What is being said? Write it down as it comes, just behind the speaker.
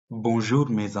Bonjour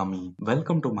mes amis,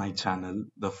 welcome to my channel,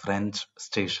 The French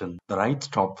Station, the right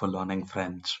stop for learning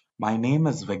French. My name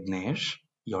is Vignesh,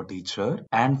 your teacher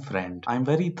and friend. I'm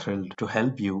very thrilled to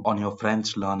help you on your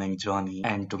French learning journey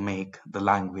and to make the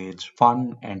language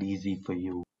fun and easy for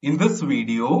you. In this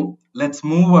video, let's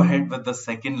move ahead with the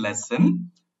second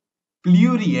lesson,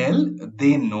 pluriel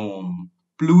des noms,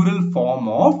 plural form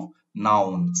of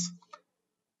nouns.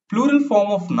 Plural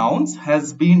form of nouns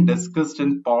has been discussed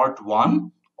in part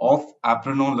 1 of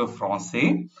Apprenons le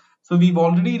français. So we've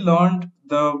already learned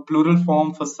the plural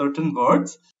form for certain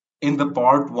words in the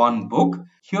part 1 book.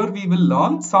 Here we will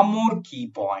learn some more key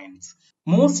points.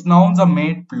 Most nouns are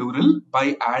made plural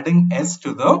by adding s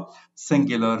to the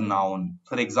singular noun.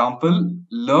 For example,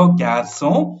 le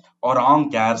garçon or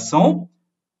un garçon,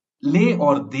 les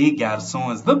or des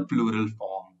garçons is the plural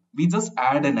form. We just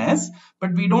add an s,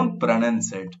 but we don't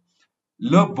pronounce it.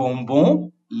 Le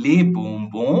bonbon, les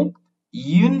bonbons,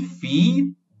 une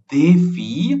fille, des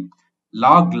filles,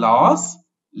 la glace,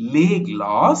 les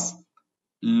glaces,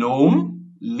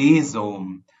 l'homme, les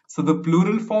hommes. So the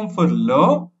plural form for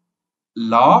le,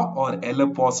 la or L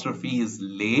apostrophe is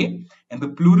les, and the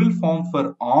plural form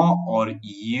for un or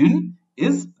une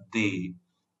is they.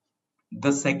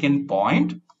 The second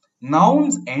point,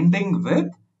 nouns ending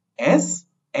with s,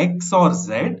 x or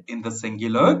z in the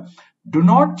singular do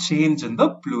not change in the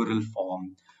plural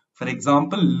form. For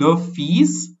example, le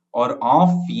fils or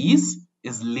un fils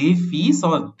is les fils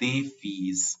or des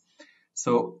fils.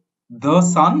 So the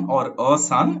son or a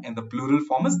son in the plural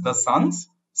form is the sons,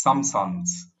 some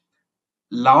sons.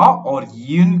 La or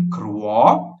une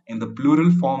croix in the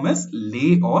plural form is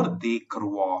les or des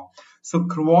croix. So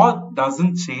croix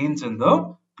doesn't change in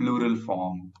the plural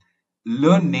form.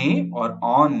 Le nez or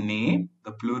un nez,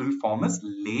 the plural form is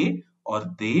les or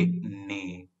des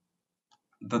nez.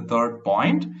 The third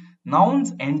point,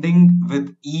 nouns ending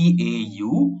with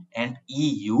eau and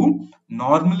eu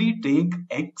normally take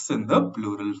x in the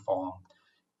plural form.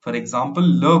 For example,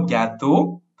 le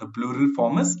gâteau, the plural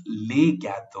form is les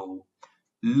gâteaux.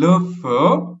 Le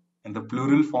feu, and the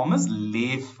plural form is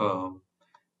les feux.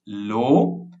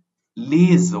 L'eau,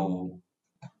 les eaux.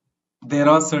 There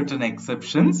are certain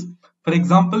exceptions. For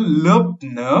example, le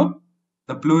pneu,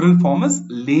 the plural form is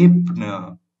les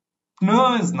pneus.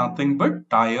 Pneu is nothing but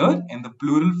tire, and the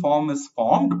plural form is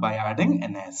formed by adding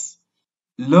an s.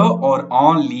 Le or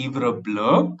un livre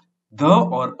bleu, the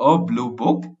or a blue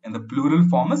book, and the plural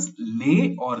form is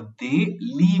les or des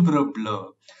livres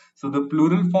bleus. So the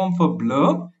plural form for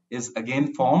bleu is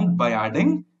again formed by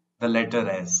adding the letter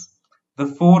s. The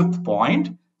fourth point,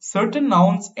 certain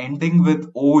nouns ending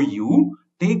with ou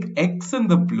take x in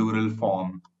the plural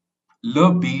form.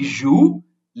 Le bijou,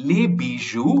 les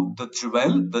bijoux, the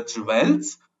jewel, the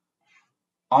jewels.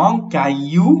 Un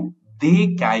caillou,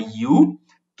 des cailloux.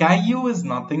 Caillou is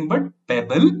nothing but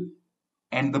pebble,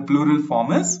 and the plural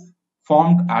form is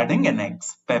formed adding an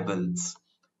x, pebbles.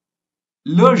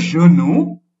 Le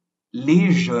genou,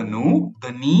 les genoux,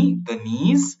 the knee, the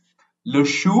knees. Le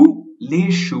chou,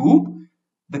 les choux,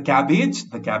 the cabbage,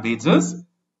 the cabbages.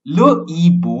 Le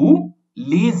hibou,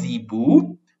 les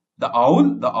hiboux, the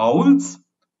owl, the owls.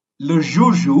 Le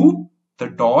joujou, the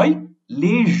toy,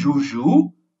 les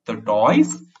joujous, the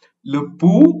toys. Le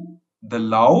pou, the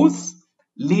louse,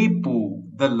 les poux,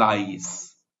 the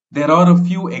lice. There are a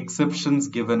few exceptions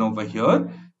given over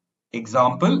here.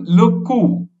 Example, le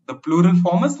cou, the plural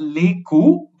form is les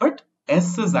coups, but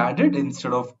s is added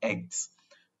instead of x.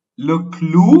 Le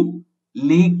clou,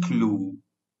 les clous.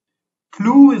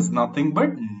 Clou is nothing but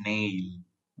nail.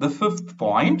 The fifth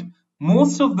point,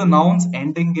 most of the nouns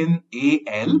ending in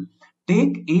al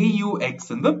take aux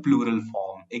in the plural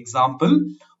form. Example,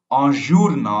 un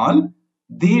journal,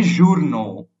 des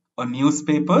journaux, a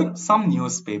newspaper, some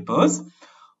newspapers.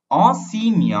 Un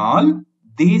signal,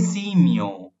 des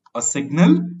signaux, a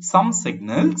signal, some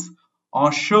signals.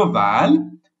 Un cheval,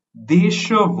 des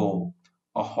chevaux,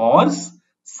 a horse,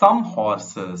 some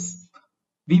horses.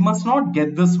 We must not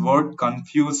get this word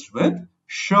confused with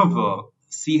cheveux,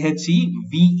 cheveux.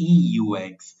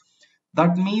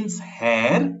 That means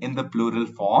hair in the plural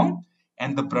form,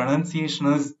 and the pronunciation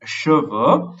is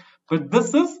cheveux, but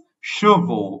this is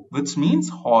chevaux, which means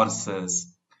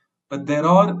horses. But there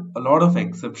are a lot of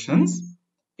exceptions.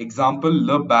 Example,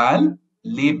 le bal,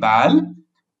 les bals,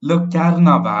 le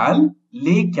carnaval,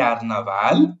 les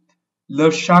carnavals,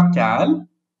 le chacal,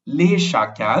 les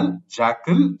chacals,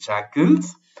 jackal,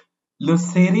 jackals, le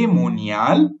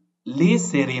cérémonial, les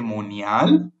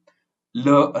cérémoniales,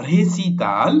 le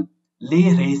récital,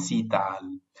 les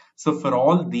récitals. So for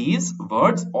all these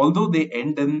words, although they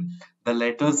end in the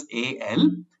letters al,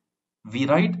 we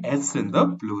write s in the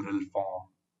plural form.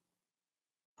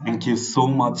 Thank you so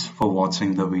much for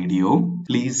watching the video.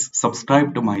 Please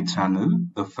subscribe to my channel,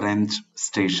 The French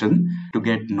Station, to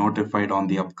get notified on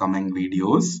the upcoming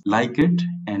videos. Like it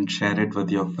and share it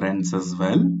with your friends as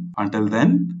well. Until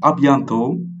then, à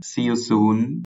bientôt. See you soon.